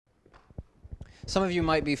Some of you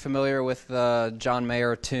might be familiar with the John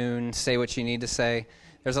Mayer tune, Say What You Need to Say.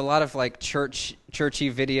 There's a lot of like churchy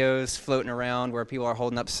videos floating around where people are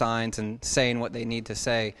holding up signs and saying what they need to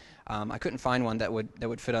say. I couldn't find one that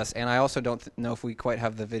would fit us, and I also don't know if we quite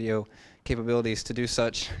have the video capabilities to do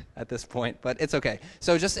such at this point, but it's okay.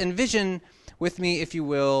 So just envision with me, if you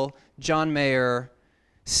will, John Mayer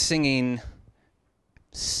singing,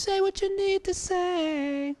 "Say what you need to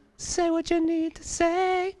say, say what you need to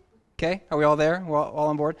say." Okay, are we all there? We're all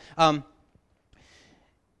on board?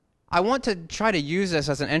 I want to try to use this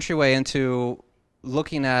as an entryway into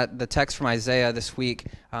looking at the text from Isaiah this week,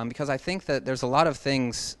 because I think that there's a lot of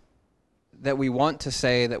things that we want to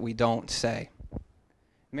say that we don't say.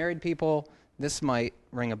 Married people, this might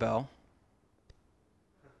ring a bell.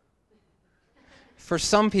 For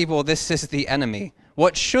some people, this is the enemy.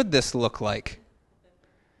 What should this look like?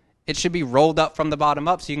 It should be rolled up from the bottom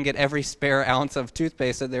up so you can get every spare ounce of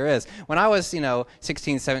toothpaste that there is. When I was,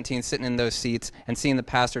 16, 17, sitting in those seats and seeing the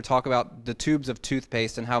pastor talk about the tubes of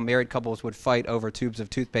toothpaste and how married couples would fight over tubes of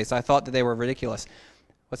toothpaste, I thought that they were ridiculous.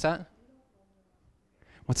 What's that?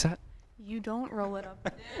 What's that? You don't roll it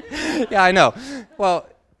up. Yeah, I know. Well,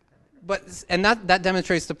 and that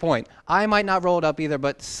demonstrates the point. I might not roll it up either,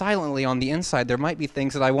 but silently on the inside, there might be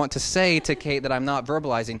things that I want to say to Kate that I'm not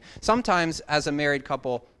verbalizing. Sometimes, as a married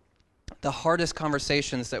couple, the hardest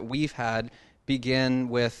conversations that we've had begin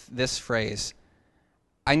with this phrase,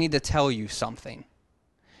 "I need to tell you something."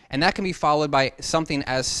 And that can be followed by something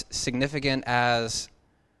as significant as,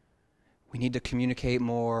 "We need to communicate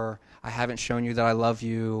more. I haven't shown you that I love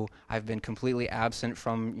you. I've been completely absent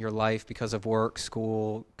from your life because of work,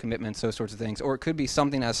 school, commitments, those sorts of things." Or it could be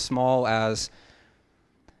something as small as,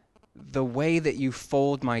 "The way that you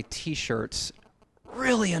fold my t-shirts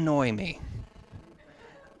really annoy me."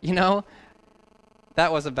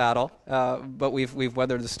 That was a battle, but we've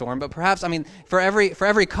weathered the storm. But perhaps, for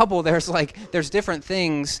every couple, there's different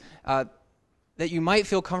things that you might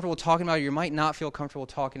feel comfortable talking about, or you might not feel comfortable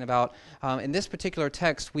talking about. In this particular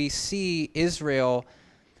text, we see Israel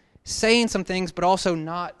saying some things, but also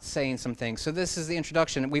not saying some things. So this is the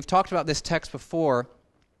introduction. We've talked about this text before.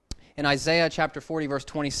 In Isaiah chapter 40, verse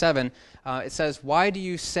 27, it says, "Why do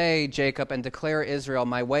you say, Jacob, and declare Israel,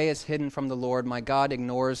 my way is hidden from the Lord, my God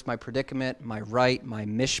ignores my predicament, my right, my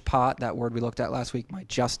mishpat," that word we looked at last week, my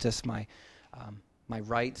justice, my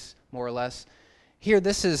rights, more or less. Here,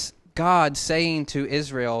 this is God saying to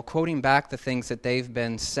Israel, quoting back the things that they've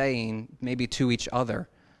been saying, maybe to each other,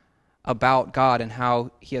 about God and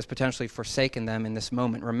how he has potentially forsaken them in this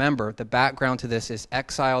moment. Remember, the background to this is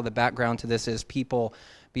exile. The background to this is people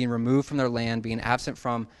being removed from their land, being absent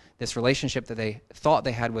from this relationship that they thought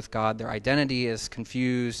they had with God. Their identity is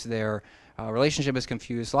confused. Their relationship is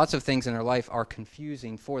confused. Lots of things in their life are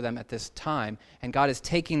confusing for them at this time. And God is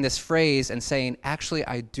taking this phrase and saying, actually,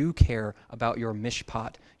 I do care about your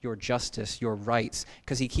mishpat, your justice, your rights,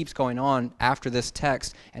 because he keeps going on after this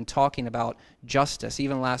text and talking about justice.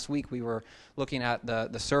 Even last week we were looking at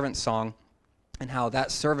the servant song and how that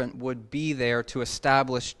servant would be there to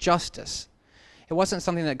establish justice. It wasn't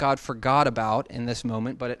something that God forgot about in this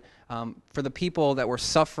moment, but for the people that were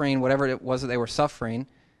suffering, whatever it was that they were suffering,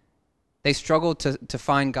 they struggled to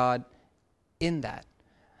find God in that.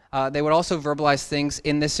 They would also verbalize things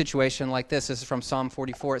in this situation like this. This is from Psalm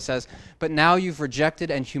 44. It says, "But now you've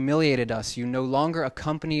rejected and humiliated us. You no longer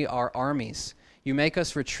accompany our armies. You make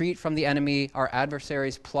us retreat from the enemy. Our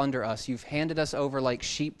adversaries plunder us. You've handed us over like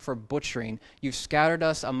sheep for butchering. You've scattered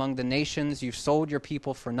us among the nations. You've sold your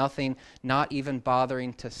people for nothing, not even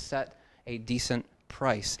bothering to set a decent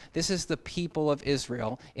price." This is the people of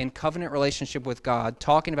Israel in covenant relationship with God,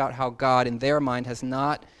 talking about how God, in their mind, has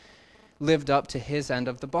not lived up to his end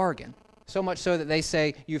of the bargain. So much so that they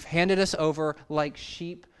say, "You've handed us over like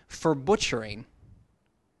sheep for butchering."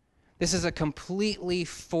 This is a completely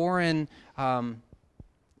foreign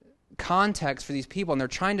context for these people, and they're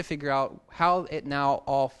trying to figure out how it now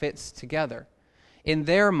all fits together. In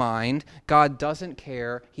their mind, God doesn't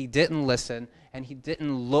care, he didn't listen, and he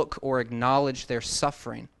didn't look or acknowledge their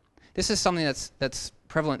suffering. This is something that's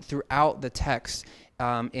prevalent throughout the text.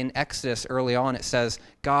 In Exodus early on, it says,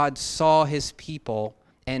 God saw his people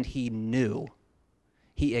and he knew.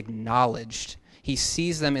 He acknowledged. He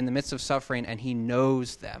sees them in the midst of suffering and he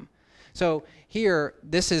knows them. So here,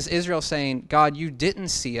 this is Israel saying, God, you didn't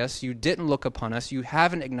see us, you didn't look upon us, you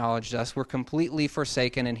haven't acknowledged us, we're completely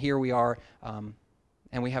forsaken, and here we are, and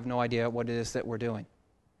we have no idea what it is that we're doing.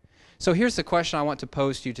 So here's the question I want to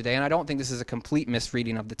pose to you today, and I don't think this is a complete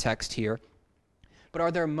misreading of the text here, but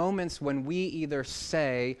are there moments when we either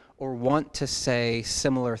say or want to say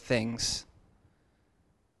similar things?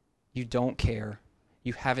 You don't care.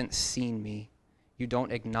 You haven't seen me. you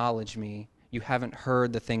don't acknowledge me, you haven't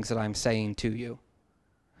heard the things that I'm saying to you?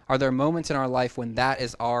 Are there moments in our life when that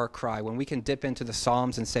is our cry, when we can dip into the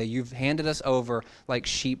Psalms and say, you've handed us over like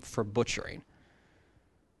sheep for butchering?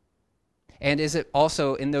 And is it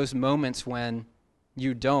also in those moments when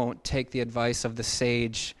you don't take the advice of the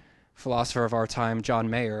sage philosopher of our time, John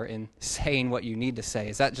Mayer, in saying what you need to say?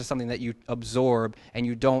 Is that just something that you absorb and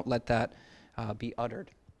you don't let that be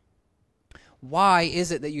uttered? Why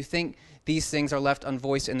is it that you think these things are left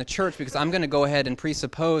unvoiced in the church? Because I'm going to go ahead and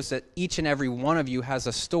presuppose that each and every one of you has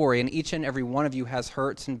a story, and each and every one of you has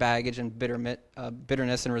hurts and baggage and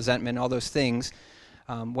bitterness and resentment, and all those things,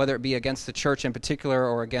 whether it be against the church in particular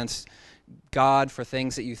or against God for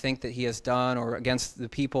things that you think that he has done, or against the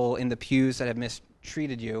people in the pews that have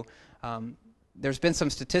mistreated you. There's been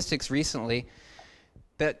some statistics recently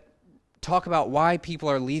that talk about why people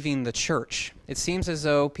are leaving the church. It seems as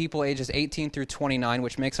though people ages 18 through 29,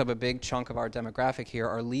 which makes up a big chunk of our demographic here,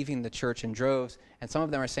 are leaving the church in droves. And some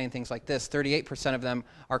of them are saying things like this. 38% of them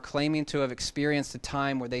are claiming to have experienced a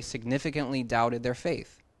time where they significantly doubted their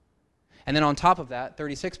faith. And then on top of that,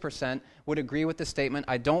 36% would agree with the statement,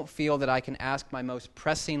 I don't feel that I can ask my most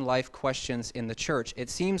pressing life questions in the church. It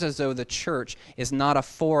seems as though the church is not a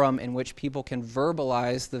forum in which people can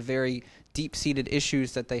verbalize the very deep-seated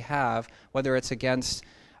issues that they have, whether it's against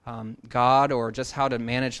God or just how to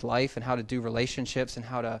manage life and how to do relationships and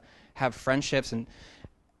how to have friendships and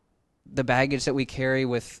the baggage that we carry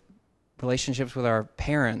with relationships with our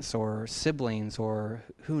parents or siblings or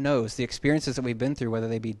who knows, the experiences that we've been through, whether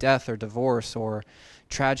they be death or divorce or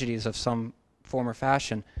tragedies of some form or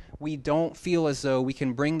fashion. We don't feel as though we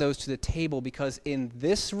can bring those to the table because in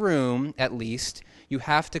this room, at least, you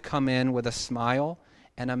have to come in with a smile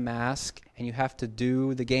and a mask, and you have to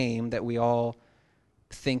do the game that we all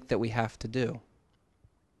think that we have to do.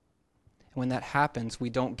 And when that happens,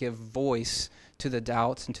 we don't give voice to the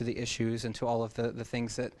doubts and to the issues and to all of the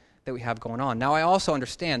things that we have going on. Now, I also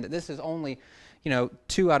understand that this is only,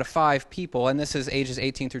 2 out of 5 people, and this is ages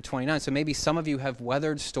 18 through 29. So maybe some of you have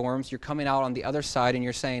weathered storms. You're coming out on the other side, and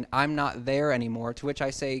you're saying, I'm not there anymore, to which I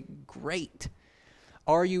say, great.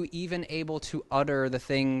 Are you even able to utter the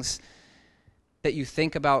things that you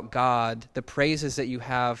think about God, the praises that you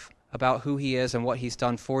have about who he is and what he's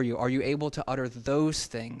done for you? Are you able to utter those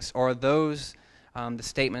things, or are those the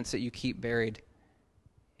statements that you keep buried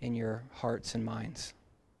in your hearts and minds?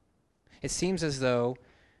 It seems as though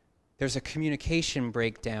there's a communication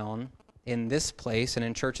breakdown in this place and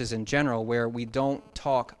in churches in general where we don't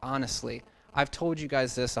talk honestly. I've told you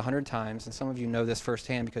guys this 100 times, and some of you know this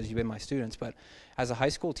firsthand because you've been my students, but as a high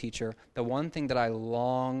school teacher, the one thing that I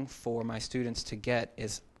long for my students to get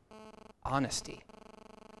is honesty.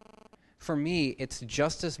 For me, it's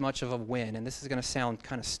just as much of a win, and this is going to sound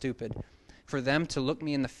kind of stupid, for them to look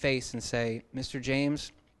me in the face and say, Mr.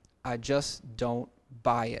 James, I just don't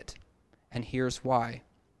buy it, and here's why.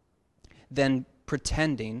 Then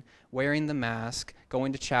pretending, wearing the mask,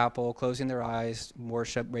 going to chapel, closing their eyes,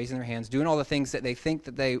 worship, raising their hands, doing all the things that they think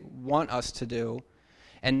that they want us to do,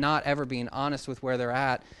 and not ever being honest with where they're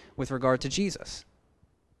at with regard to Jesus.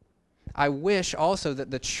 I wish also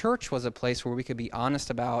that the church was a place where we could be honest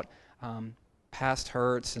about past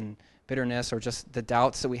hurts and bitterness or just the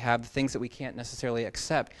doubts that we have, the things that we can't necessarily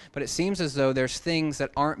accept. But it seems as though there's things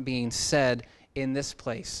that aren't being said in this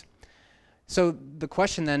place. So the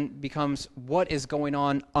question then becomes, what is going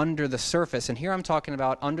on under the surface? And here I'm talking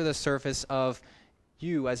about under the surface of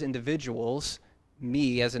you as individuals,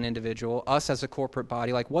 me as an individual, us as a corporate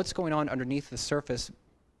body. Like, what's going on underneath the surface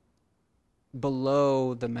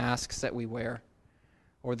below the masks that we wear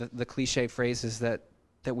or the cliche phrases that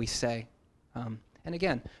we say? And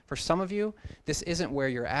again, for some of you, this isn't where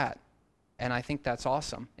you're at. And I think that's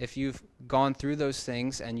awesome. If you've gone through those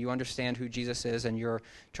things and you understand who Jesus is and you're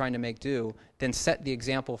trying to make do, then set the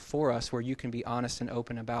example for us where you can be honest and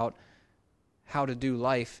open about how to do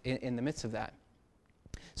life in the midst of that.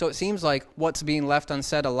 So it seems like what's being left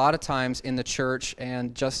unsaid a lot of times in the church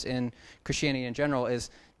and just in Christianity in general is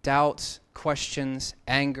doubts, questions,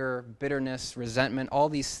 anger, bitterness, resentment, all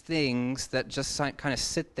these things that just kind of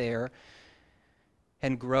sit there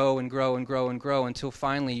and grow and grow and grow and grow until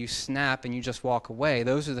finally you snap and you just walk away.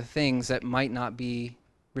 Those are the things that might not be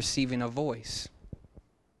receiving a voice.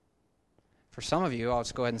 For some of you, I'll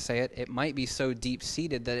just go ahead and say it, it might be so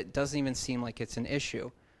deep-seated that it doesn't even seem like it's an issue.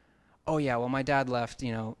 Oh yeah, well my dad left,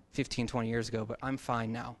 15, 20 years ago, but I'm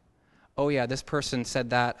fine now. Oh yeah, this person said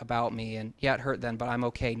that about me, and yeah, it hurt then, but I'm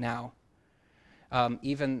okay now.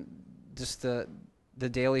 Even just the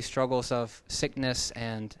daily struggles of sickness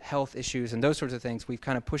and health issues and those sorts of things, we've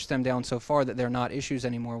kind of pushed them down so far that they're not issues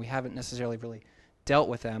anymore. We haven't necessarily really dealt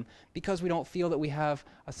with them because we don't feel that we have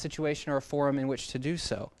a situation or a forum in which to do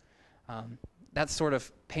so. That's sort of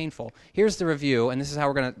painful. Here's the review, and this is how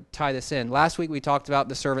we're going to tie this in. Last week we talked about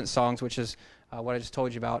the servant songs, which is what I just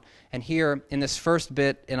told you about. And here in this first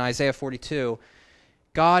bit in Isaiah 42,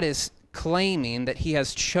 God is claiming that he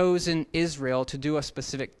has chosen Israel to do a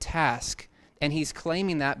specific task. And he's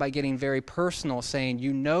claiming that by getting very personal, saying,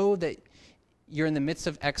 you know that you're in the midst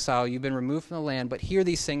of exile, you've been removed from the land, but hear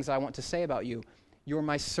these things I want to say about you. You're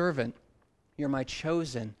my servant. You're my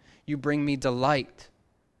chosen. You bring me delight.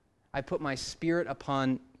 I put my spirit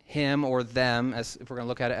upon him or them, as if we're going to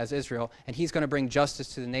look at it as Israel, and he's going to bring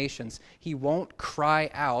justice to the nations. He won't cry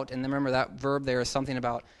out, and remember that verb there is something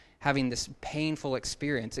about having this painful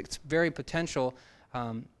experience. It's very potentially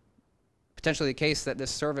the case that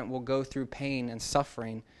this servant will go through pain and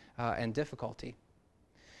suffering and difficulty.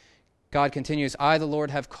 God continues, I, the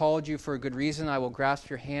Lord, have called you for a good reason. I will grasp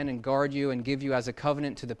your hand and guard you and give you as a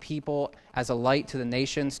covenant to the people, as a light to the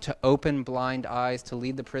nations, to open blind eyes, to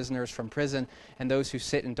lead the prisoners from prison, and those who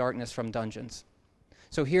sit in darkness from dungeons.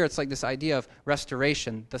 So here it's like this idea of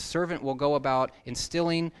restoration. The servant will go about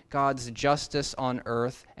instilling God's justice on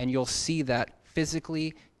earth, and you'll see that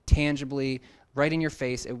physically, tangibly, right in your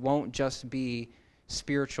face. It won't just be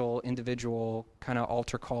spiritual, individual, kind of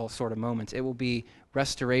altar call sort of moments. It will be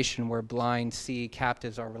restoration where blind see,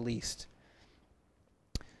 captives are released.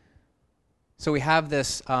 So we have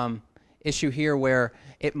this issue here where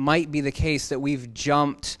it might be the case that we've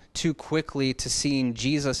jumped too quickly to seeing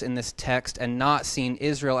Jesus in this text and not seeing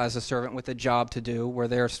Israel as a servant with a job to do, where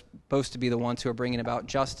they're supposed to be the ones who are bringing about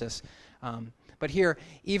justice. But here,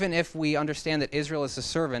 even if we understand that Israel is a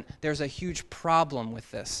servant, there's a huge problem with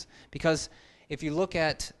this. Because if you look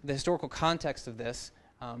at the historical context of this,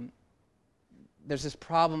 there's this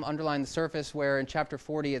problem underlying the surface where in chapter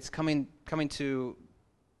 40 it's coming to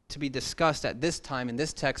be discussed at this time in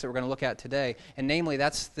this text that we're going to look at today. And namely,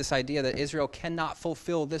 that's this idea that Israel cannot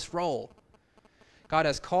fulfill this role. God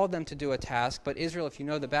has called them to do a task, but Israel, if you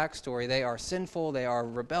know the backstory, they are sinful, they are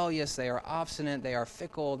rebellious, they are obstinate, they are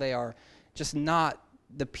fickle, they are just not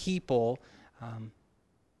the people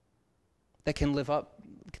that can live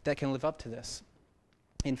up to this.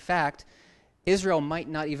 In fact, Israel might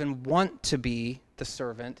not even want to be the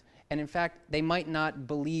servant, and in fact, they might not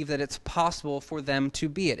believe that it's possible for them to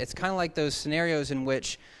be it. It's kind of like those scenarios in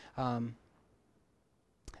which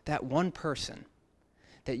that one person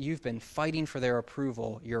that you've been fighting for their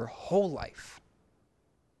approval your whole life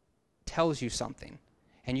tells you something,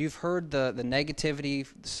 and you've heard the negativity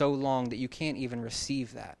so long that you can't even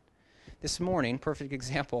receive that. This morning, perfect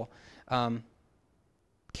example,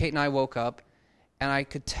 Kate and I woke up, and I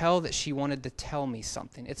could tell that she wanted to tell me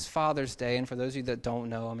something. It's Father's Day, and for those of you that don't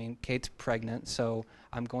know, Kate's pregnant, so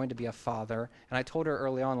I'm going to be a father. And I told her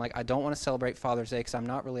early on, I don't want to celebrate Father's Day because I'm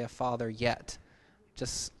not really a father yet,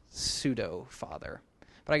 just pseudo-father.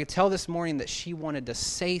 But I could tell this morning that she wanted to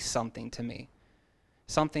say something to me,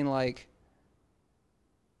 something like,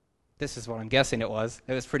 this is what I'm guessing it was.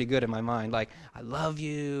 It was pretty good in my mind. I love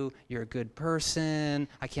you, you're a good person,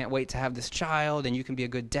 I can't wait to have this child, and you can be a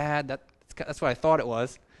good dad. That's what I thought it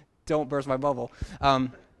was. Don't burst my bubble.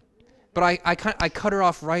 But I cut her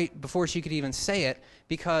off right before she could even say it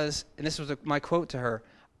because, and this was my quote to her,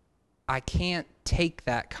 I can't take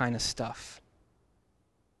that kind of stuff.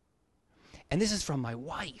 And this is from my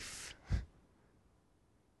wife.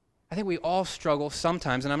 I think we all struggle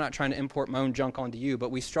sometimes, and I'm not trying to import my own junk onto you, but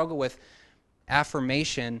we struggle with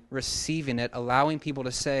affirmation, receiving it, allowing people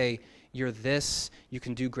to say, you're this, you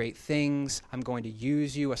can do great things, I'm going to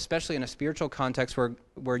use you, especially in a spiritual context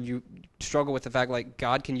where you struggle with the fact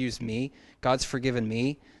God can use me, God's forgiven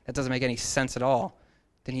me. That doesn't make any sense at all.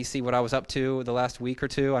 Didn't he see what I was up to the last week or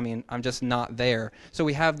two? I'm just not there. So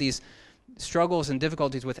we have these struggles and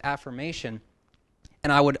difficulties with affirmation.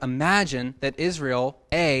 And I would imagine that Israel,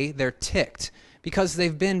 they're ticked because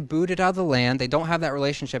they've been booted out of the land. They don't have that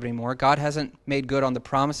relationship anymore. God hasn't made good on the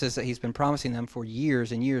promises that he's been promising them for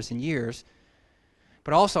years and years and years.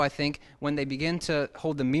 But also I think when they begin to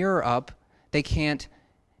hold the mirror up, they can't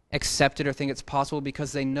accept it or think it's possible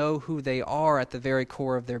because they know who they are at the very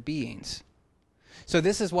core of their beings. So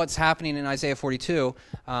this is what's happening in Isaiah 42,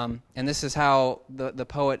 and this is how the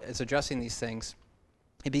poet is addressing these things.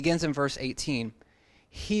 It begins in verse 18.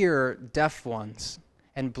 Hear, deaf ones,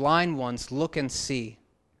 and blind ones, look and see.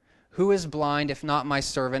 Who is blind if not my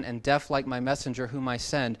servant, and deaf like my messenger whom I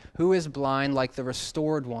send? Who is blind like the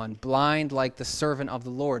restored one, blind like the servant of the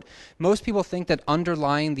Lord? Most people think that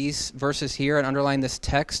underlying these verses here and underlying this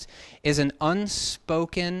text is an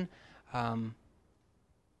unspoken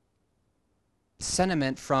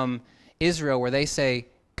sentiment from Israel where they say,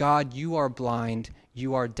 God, you are blind,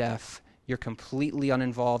 you are deaf, you're completely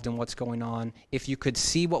uninvolved in what's going on. If you could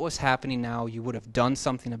see what was happening now, you would have done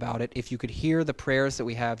something about it. If you could hear the prayers that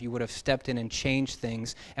we have, you would have stepped in and changed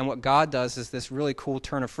things. And what God does is this really cool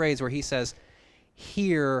turn of phrase where he says,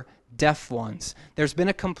 hear deaf ones. There's been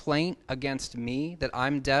a complaint against me that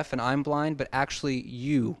I'm deaf and I'm blind, but actually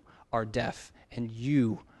you are deaf and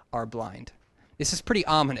you are blind. This is pretty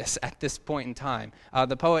ominous at this point in time.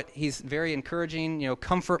 The poet, he's very encouraging,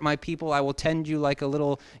 comfort my people. I will tend you like a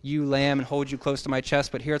little ewe lamb and hold you close to my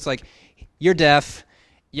chest. But here it's like, you're deaf,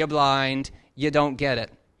 you're blind, you don't get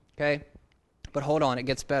it, okay? But hold on, it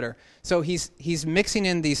gets better. So he's mixing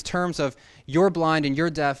in these terms of you're blind and you're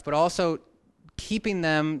deaf, but also keeping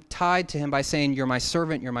them tied to him by saying, you're my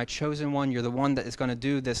servant, you're my chosen one, you're the one that is going to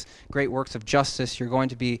do this great works of justice, you're going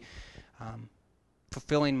to be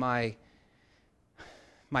fulfilling my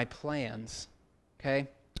plans, okay?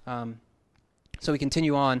 So we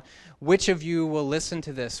continue on. Which of you will listen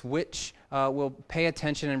to this? Which will pay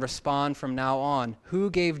attention and respond from now on? Who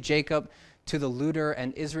gave Jacob to the looter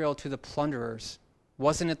and Israel to the plunderers?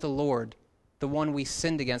 Wasn't it the Lord, the one we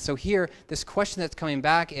sinned against? So here, this question that's coming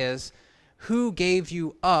back is, who gave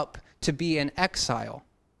you up to be in exile?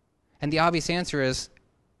 And the obvious answer is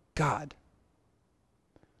God.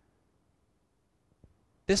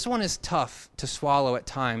 This one is tough to swallow at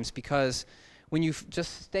times because when you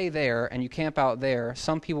just stay there and you camp out there,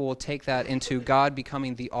 some people will take that into God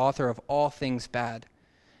becoming the author of all things bad.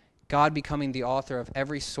 God becoming the author of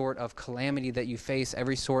every sort of calamity that you face,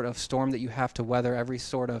 every sort of storm that you have to weather, every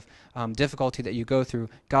sort of difficulty that you go through,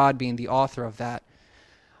 God being the author of that.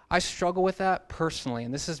 I struggle with that personally,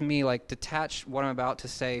 and this is me detach what I'm about to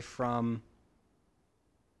say from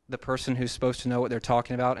the person who's supposed to know what they're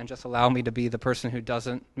talking about and just allow me to be the person who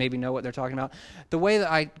doesn't maybe know what they're talking about. The way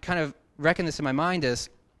that I kind of reckon this in my mind is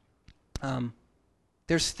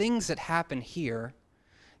there's things that happen here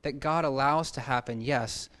that God allows to happen,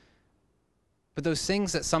 yes, but those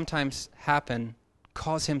things that sometimes happen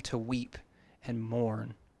cause him to weep and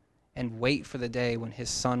mourn and wait for the day when his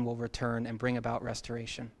son will return and bring about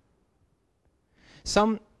restoration.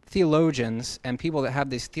 Some theologians and people that have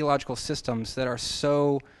these theological systems that are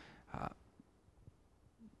so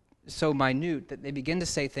minute that they begin to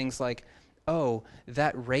say things like, oh,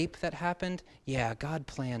 that rape that happened, yeah, God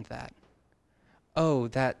planned that. Oh,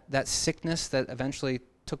 that sickness that eventually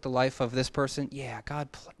took the life of this person, yeah,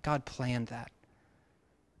 God planned that.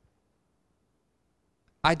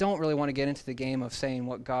 I don't really want to get into the game of saying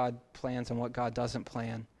what God plans and what God doesn't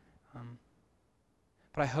plan.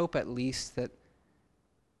 But I hope at least that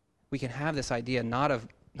we can have this idea not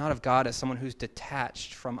of God as someone who's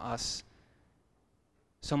detached from us,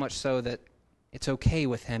 so much so that it's okay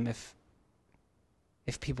with him if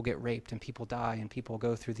people get raped and people die and people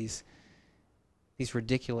go through these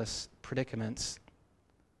ridiculous predicaments.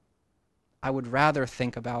 I would rather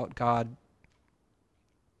think about God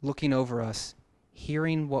looking over us,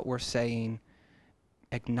 hearing what we're saying,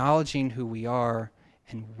 acknowledging who we are,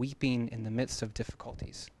 and weeping in the midst of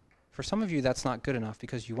difficulties. For some of you, that's not good enough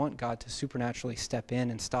because you want God to supernaturally step in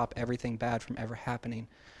and stop everything bad from ever happening.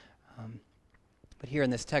 But here in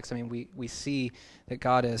this text, we see that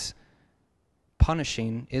God is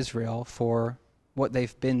punishing Israel for what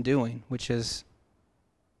they've been doing, which is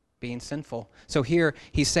being sinful. So here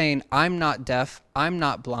he's saying, I'm not deaf, I'm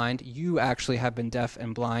not blind, you actually have been deaf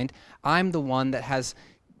and blind. I'm the one that has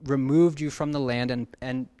removed you from the land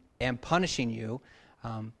and am punishing you,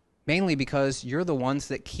 mainly because you're the ones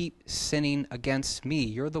that keep sinning against me.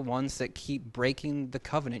 You're the ones that keep breaking the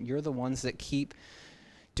covenant. You're the ones that keep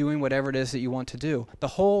doing whatever it is that you want to do. The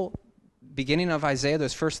whole beginning of Isaiah,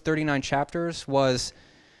 those first 39 chapters, was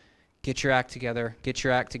get your act together, get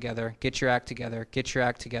your act together, get your act together, get your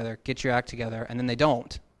act together, get your act together, and then they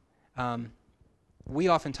don't. We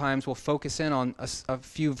oftentimes will focus in on a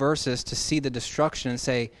few verses to see the destruction and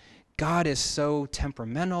say, God is so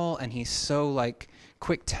temperamental and he's so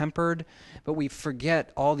quick-tempered, but we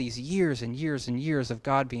forget all these years and years and years of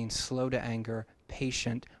God being slow to anger,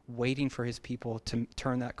 patient, waiting for his people to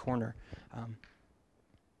turn that corner.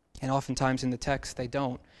 And oftentimes in the text they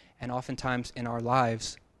don't, and oftentimes in our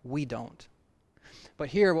lives we don't. But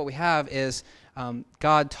here what we have is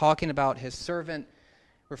God talking about his servant,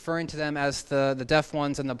 referring to them as the deaf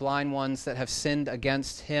ones and the blind ones that have sinned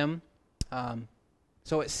against him.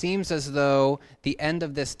 So it seems as though the end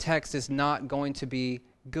of this text is not going to be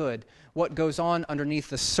good. What goes on underneath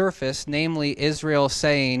the surface, namely Israel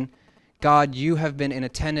saying, God, you have been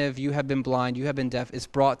inattentive, you have been blind, you have been deaf, is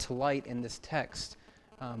brought to light in this text.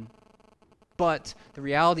 But the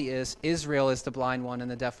reality is Israel is the blind one and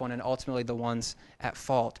the deaf one and ultimately the ones at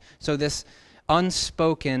fault. So this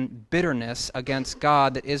unspoken bitterness against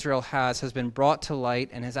God that Israel has been brought to light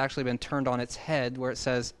and has actually been turned on its head, where it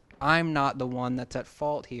says, I'm not the one that's at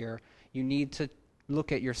fault here. You need to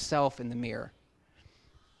look at yourself in the mirror.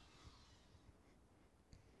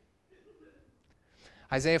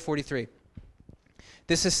 Isaiah 43.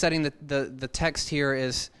 This is setting the text here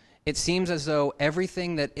is, it seems as though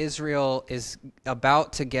everything that Israel is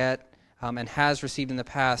about to get and has received in the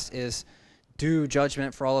past is due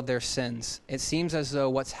judgment for all of their sins. It seems as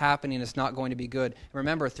though what's happening is not going to be good.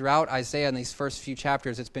 Remember, throughout Isaiah in these first few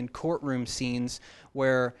chapters, it's been courtroom scenes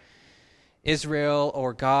where Israel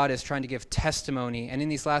or God is trying to give testimony. And in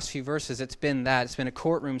these last few verses, it's been that. It's been a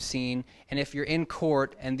courtroom scene. And if you're in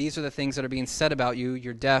court and these are the things that are being said about you,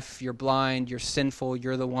 you're deaf, you're blind, you're sinful,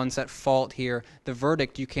 you're the ones at fault here, the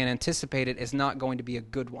verdict, you can't anticipate it, is not going to be a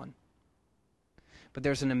good one. But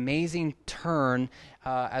there's an amazing turn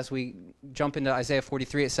as we jump into Isaiah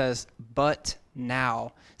 43. It says, but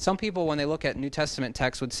now. Some people, when they look at New Testament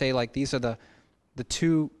texts, would say like these are the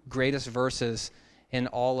two greatest verses in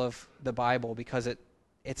all of the Bible because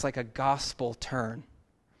it's like a gospel turn.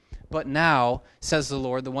 But now, says the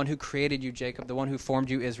Lord, the one who created you, Jacob, the one who formed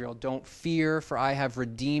you, Israel, don't fear, for I have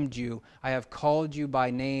redeemed you. I have called you by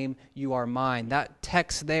name. You are mine. That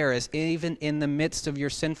text there is even in the midst of your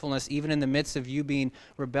sinfulness, even in the midst of you being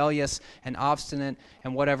rebellious and obstinate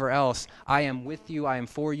and whatever else. I am with you. I am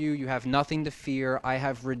for you. You have nothing to fear. I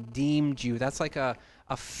have redeemed you. That's like a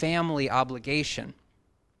family obligation.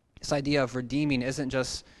 This idea of redeeming isn't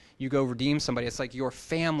just you go redeem somebody. It's like your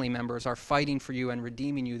family members are fighting for you and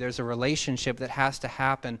redeeming you. There's a relationship that has to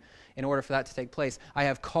happen in order for that to take place. I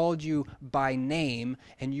have called you by name,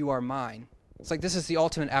 and you are mine. It's like this is the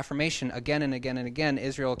ultimate affirmation. Again and again and again,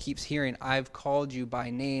 Israel keeps hearing, I've called you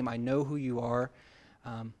by name. I know who you are.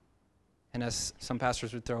 And as some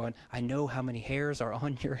pastors would throw in, I know how many hairs are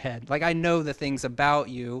on your head. Like I know the things about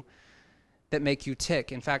you that make you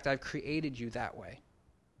tick. In fact, I've created you that way.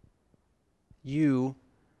 You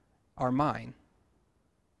are mine.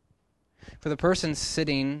 For the person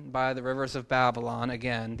sitting by the rivers of Babylon,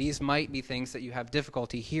 again, these might be things that you have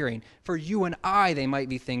difficulty hearing. For you and I, they might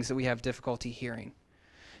be things that we have difficulty hearing.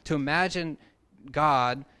 To imagine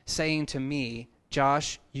God saying to me,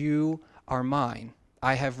 Josh, you are mine.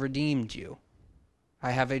 I have redeemed you.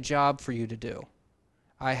 I have a job for you to do.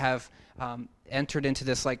 I have entered into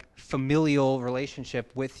this like familial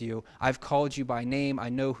relationship with you. I've called you by name. I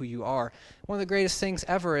know who you are. One of the greatest things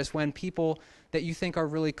ever is when people that you think are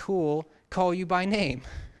really cool call you by name.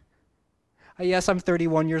 Yes, I'm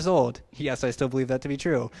 31 years old. Yes, I still believe that to be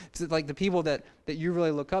true. It's like the people that you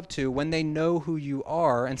really look up to, when they know who you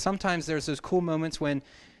are, and sometimes there's those cool moments when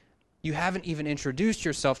you haven't even introduced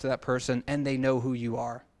yourself to that person and they know who you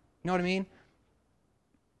are. You know what I mean?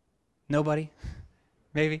 Nobody?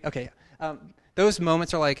 Maybe? Okay. Those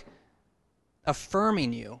moments are like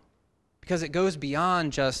affirming you because it goes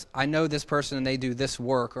beyond just, I know this person and they do this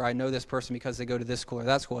work, or I know this person because they go to this school or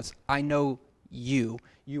that school. It's, I know you.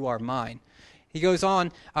 You are mine. He goes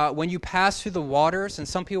on, when you pass through the waters, and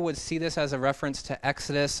some people would see this as a reference to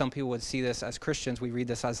Exodus. Some people would see this as Christians. We read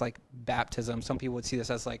this as like baptism. Some people would see this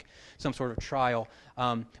as like some sort of trial.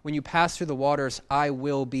 When you pass through the waters, I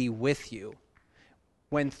will be with you.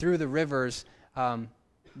 When through the rivers,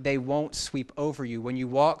 they won't sweep over you. When you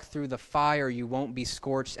walk through the fire, you won't be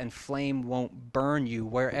scorched, and flame won't burn you.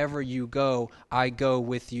 Wherever you go, I go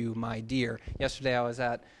with you, my dear. Yesterday I was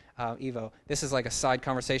at Evo. This is like a side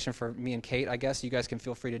conversation for me and Kate, I guess. You guys can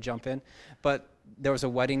feel free to jump in. But there was a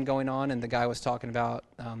wedding going on, and the guy was talking about,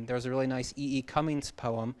 there was a really nice E.E. Cummings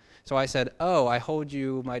poem. So I said, oh, I hold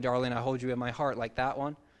you, my darling, I hold you in my heart, like that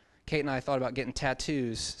one. Kate and I thought about getting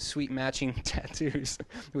tattoos, sweet matching tattoos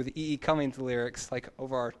with E.E. Cummings lyrics, like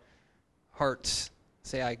over our hearts.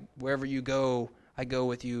 Say, wherever you go, I go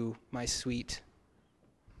with you, my sweet.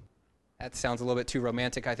 That sounds a little bit too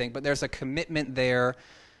romantic, I think, but there's a commitment there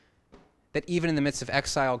that even in the midst of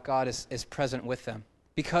exile, God is present with them.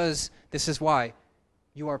 Because this is why.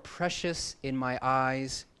 You are precious in my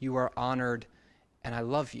eyes, you are honored, and I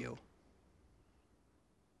love you.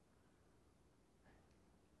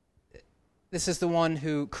 This is the one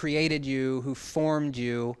who created you, who formed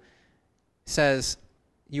you, says,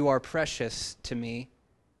 you are precious to me.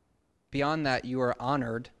 Beyond that, you are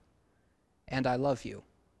honored, and I love you.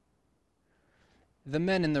 The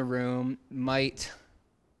men in the room might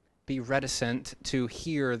be reticent to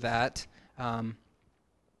hear that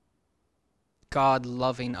God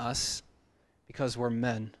loving us because we're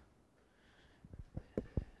men.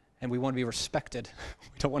 and we want to be respected.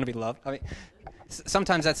 We don't want to be loved. I mean,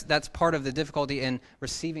 sometimes that's part of the difficulty in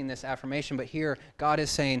receiving this affirmation, but here God is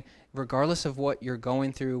saying, regardless of what you're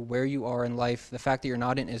going through, where you are in life, the fact that you're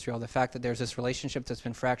not in Israel, the fact that there's this relationship that's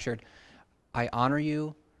been fractured, I honor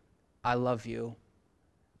you, I love you,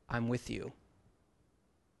 I'm with you.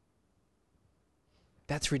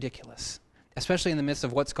 That's ridiculous, especially in the midst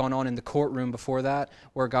of what's going on in the courtroom before that,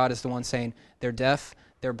 where God is the one saying, they're deaf,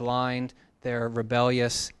 they're blind, they're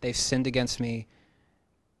rebellious, they've sinned against me,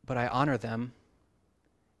 but I honor them,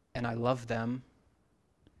 and I love them,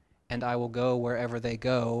 and I will go wherever they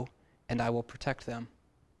go, and I will protect them.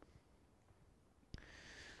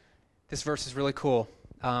 This verse is really cool.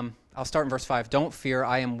 I'll start in verse 5. Don't fear,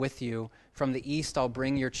 I am with you. From the east I'll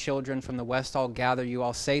bring your children. From the west I'll gather you.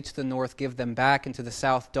 I'll say to the north, give them back, and to the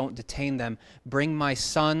south, don't detain them. Bring my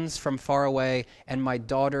sons from far away, and my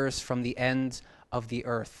daughters from the ends of the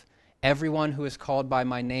earth. Everyone who is called by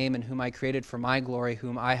my name and whom I created for my glory,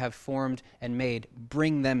 whom I have formed and made,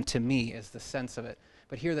 bring them to me is the sense of it.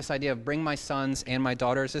 But here, this idea of bring my sons and my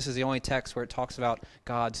daughters, this is the only text where it talks about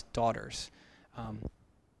God's daughters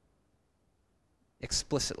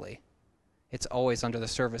explicitly. It's always under the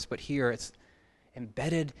surface, but here it's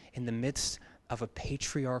embedded in the midst of a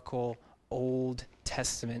patriarchal Old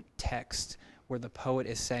Testament text where the poet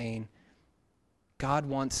is saying, God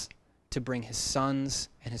wants to bring his sons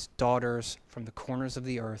and his daughters from the corners of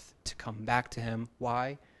the earth to come back to him.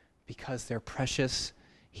 Why? Because they're precious,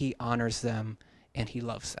 he honors them, and he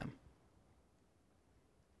loves them.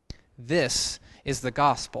 This is the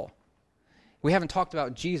gospel. We haven't talked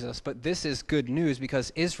about Jesus, but this is good news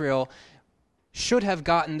because Israel should have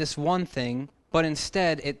gotten this one thing, but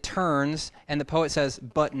instead it turns, and the poet says,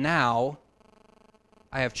 but now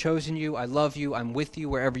I have chosen you, I love you, I'm with you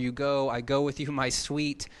wherever you go, I go with you, my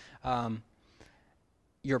sweet.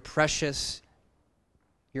 You're precious,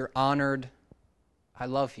 you're honored, I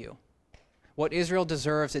love you. What Israel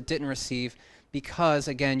deserves, it didn't receive because,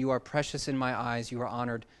 again, you are precious in my eyes, you are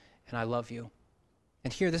honored, and I love you.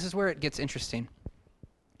 And here, this is where it gets interesting.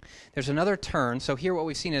 There's another turn. So here what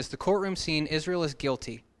we've seen is the courtroom scene, Israel is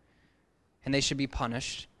guilty, and they should be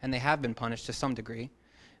punished, and they have been punished to some degree.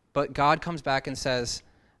 But God comes back and says,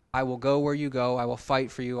 I will go where you go, I will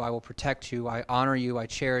fight for you, I will protect you, I honor you, I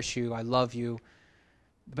cherish you, I love you.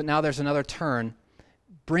 But now there's another turn.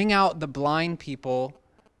 Bring out the blind people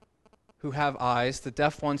who have eyes, the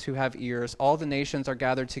deaf ones who have ears. All the nations are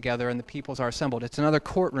gathered together and the peoples are assembled. It's another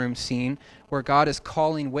courtroom scene where God is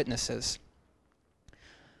calling witnesses.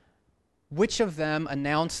 Which of them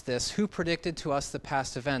announced this? Who predicted to us the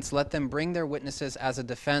past events? Let them bring their witnesses as a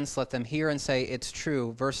defense. Let them hear and say, it's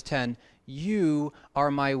true. Verse 10, you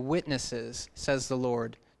are my witnesses, says the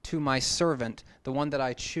Lord, to my servant, the one that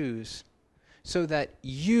I choose, so that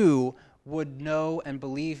you would know and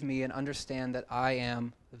believe me and understand that I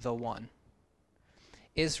am the one.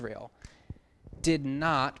 Israel did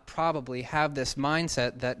not probably have this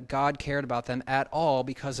mindset that God cared about them at all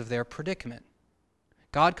because of their predicament.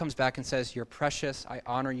 God comes back and says, you're precious, I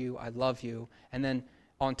honor you, I love you. And then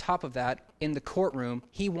on top of that, in the courtroom,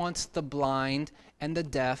 he wants the blind and the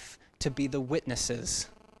deaf to be the witnesses.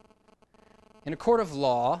 In a court of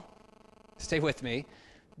law, stay with me,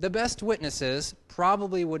 the best witnesses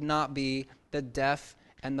probably would not be the deaf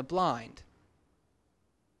and the blind.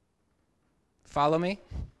 Follow me?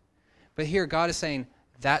 But here God is saying,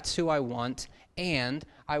 that's who I want, and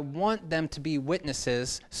I want them to be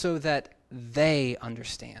witnesses so that they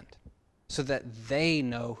understand, so that they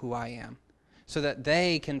know who I am, so that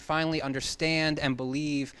they can finally understand and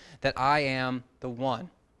believe that I am the one.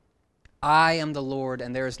 I am the Lord,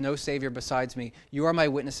 and there is no Savior besides me. You are my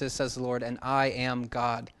witnesses, says the Lord, and I am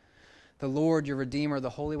God. The Lord, your Redeemer, the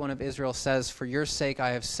Holy One of Israel, says, for your sake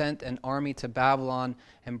I have sent an army to Babylon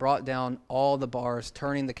and brought down all the bars,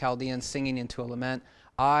 turning the Chaldeans singing into a lament.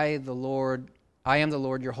 I am the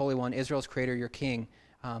Lord, your Holy One, Israel's Creator, your King.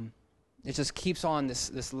 It just keeps on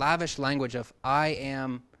this lavish language of, I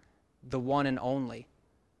am the one and only.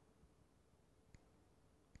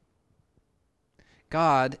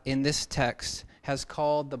 God, in this text, has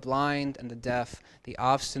called the blind and the deaf, the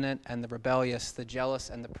obstinate and the rebellious, the jealous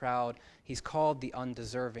and the proud. He's called the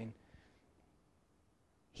undeserving.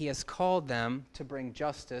 He has called them to bring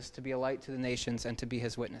justice, to be a light to the nations, and to be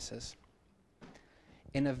his witnesses.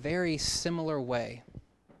 In a very similar way,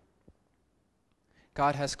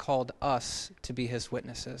 God has called us to be his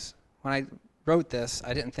witnesses. When I wrote this,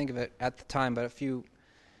 I didn't think of it at the time, but a few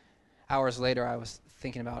hours later I was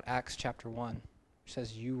thinking about Acts chapter 1, which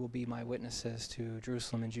says, you will be my witnesses to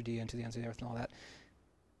Jerusalem and Judea and to the ends of the earth and all that.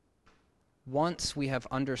 once we have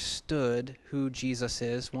understood who Jesus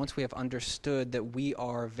is, once we have understood that we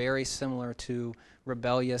are very similar to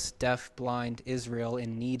rebellious, deaf, blind Israel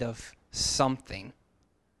in need of something,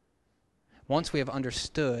 once we have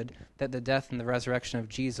understood that the death and the resurrection of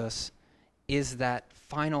Jesus is that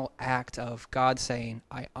final act of God saying,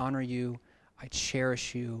 I honor you, I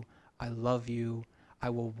cherish you, I love you, I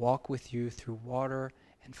will walk with you through water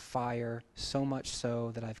and fire, so much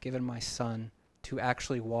so that I've given my Son to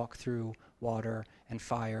actually walk through water and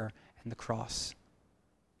fire and the cross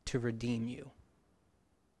to redeem you.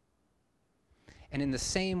 And in the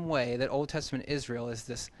same way that Old Testament Israel is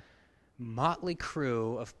this motley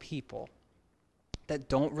crew of people that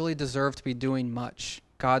don't really deserve to be doing much,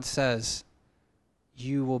 God says,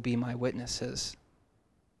 you will be my witnesses.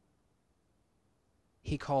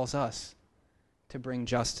 He calls us to bring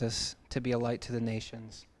justice, to be a light to the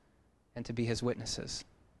nations, and to be his witnesses.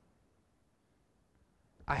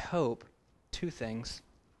 I hope two things.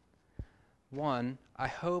 One, I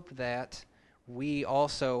hope that we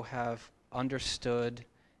also have understood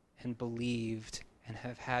and believed and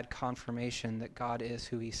have had confirmation that God is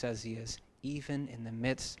who he says he is, even in the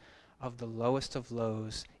midst of the lowest of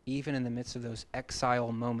lows, even in the midst of those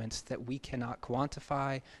exile moments that we cannot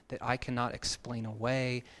quantify, that I cannot explain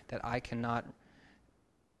away, that I cannot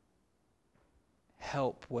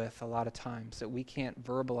help with a lot of times, that we can't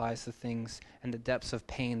verbalize the things and the depths of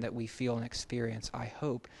pain that we feel and experience. I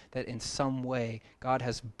hope that in some way God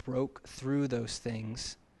has broke through those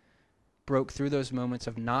things, broke through those moments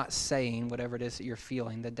of not saying whatever it is that you're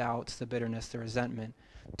feeling, the doubts, the bitterness, the resentment,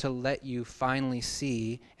 to let you finally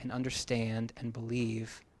see and understand and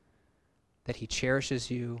believe that he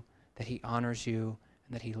cherishes you, that he honors you,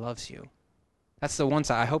 and that he loves you. That's the one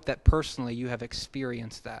side. I hope that personally you have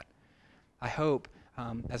experienced that. I hope,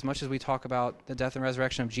 as much as we talk about the death and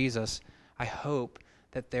resurrection of Jesus, I hope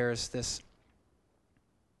that there's this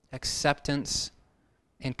acceptance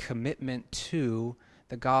and commitment to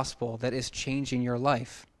the gospel that is changing your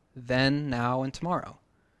life then, now, and tomorrow.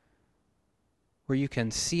 Where you can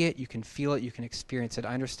see it, you can feel it, you can experience it.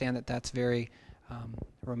 I understand that that's very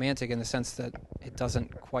romantic in the sense that it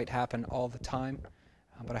doesn't quite happen all the time,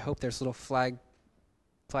 but I hope there's little flags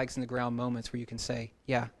in the ground moments where you can say,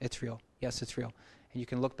 yeah, it's real. Yes, it's real. And you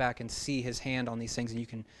can look back and see his hand on these things, and you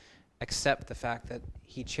can accept the fact that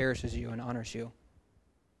he cherishes you and honors you.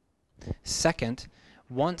 Second,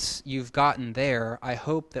 once you've gotten there, I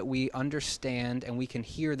hope that we understand and we can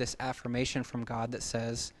hear this affirmation from God that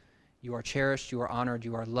says, you are cherished, you are honored,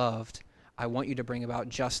 you are loved. I want you to bring about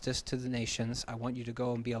justice to the nations. I want you to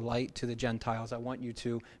go and be a light to the Gentiles. I want you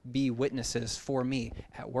to be witnesses for me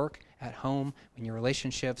at work, at home, in your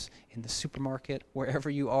relationships, in the supermarket, wherever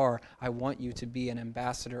you are. I want you to be an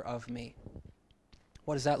ambassador of me.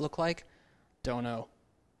 What does that look like? Don't know.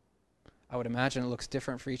 I would imagine it looks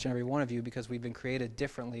different for each and every one of you because we've been created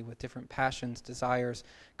differently with different passions, desires,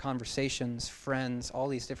 conversations, friends, all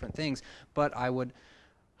these different things. But I would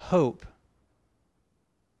hope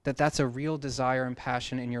that that's a real desire and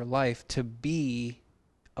passion in your life to be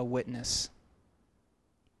a witness,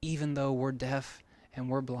 even though we're deaf and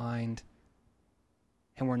we're blind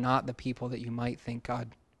and we're not the people that you might think God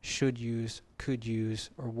should use, could use,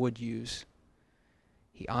 or would use.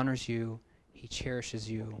 He honors you. He cherishes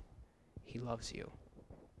you. He loves you.